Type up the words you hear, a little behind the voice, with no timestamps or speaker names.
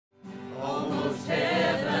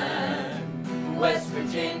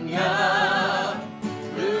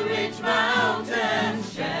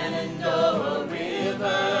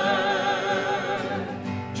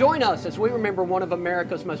us as we remember one of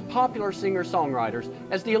America's most popular singer-songwriters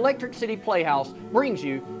as the Electric City Playhouse brings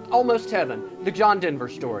you Almost Heaven, the John Denver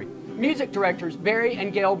story. Music directors Barry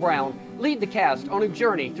and Gail Brown lead the cast on a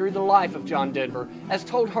journey through the life of John Denver as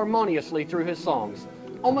told harmoniously through his songs.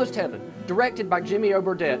 Almost Heaven, directed by Jimmy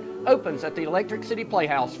Oberdette, opens at the Electric City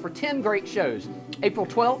Playhouse for 10 great shows, April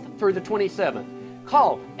 12th through the 27th.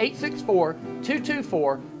 Call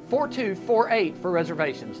 864-224-4248 for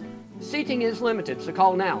reservations. Seating is limited, so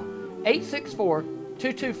call now.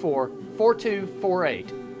 864-224-4248.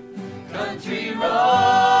 Country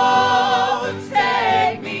roads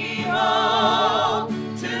take me home.